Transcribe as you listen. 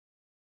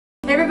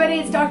Hey everybody,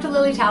 it's Dr.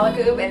 Lily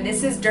Talakoob and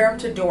this is Derm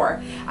to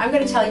Door. I'm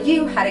going to tell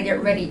you how to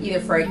get ready either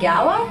for a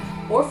gala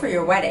or for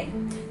your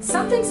wedding.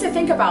 Some things to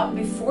think about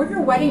before your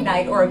wedding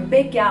night or a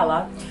big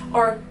gala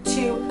are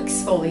to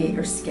exfoliate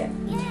your skin.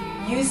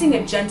 Using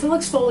a gentle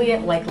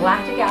exfoliant like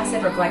lactic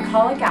acid or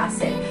glycolic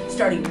acid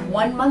starting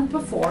 1 month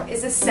before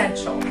is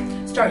essential.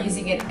 Start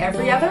using it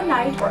every other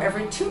night or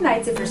every 2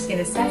 nights if your skin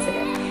is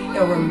sensitive.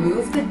 It will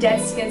remove the dead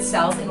skin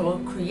cells and will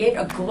create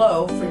a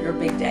glow for your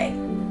big day.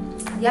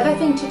 The other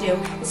thing to do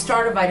is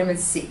start a vitamin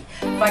C.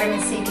 Vitamin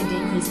C can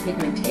decrease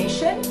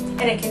pigmentation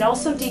and it can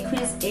also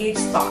decrease age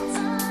spots.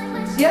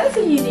 The other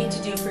thing you need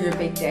to do for your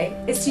big day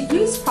is to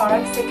use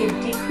products that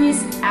can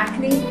decrease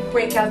acne,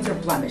 breakouts, or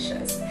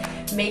blemishes.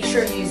 Make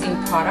sure you're using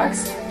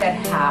products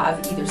that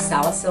have either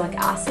salicylic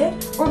acid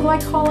or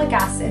glycolic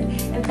acid,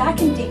 and that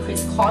can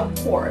decrease clogged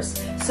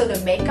pores so the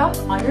makeup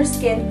on your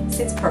skin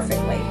sits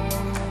perfectly.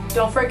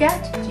 Don't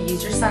forget to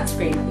use your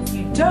sunscreen. If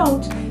you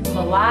don't,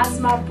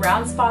 melasma,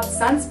 brown spots,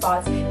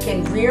 sunspots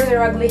can rear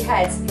their ugly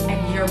heads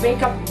and your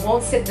makeup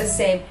won't sit the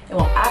same and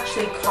will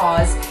actually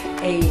cause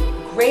a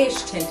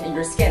grayish tint in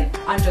your skin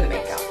under the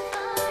makeup.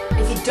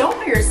 If you don't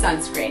wear your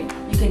sunscreen,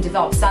 you can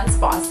develop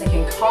sunspots that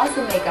can cause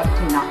the makeup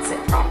to not sit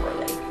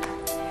properly.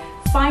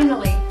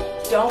 Finally,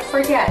 don't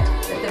forget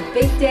that the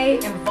big day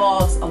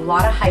involves a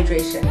lot of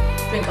hydration.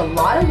 Drink a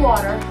lot of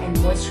water and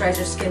moisturize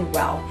your skin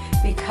well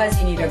because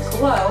you need a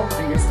glow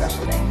on your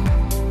special day.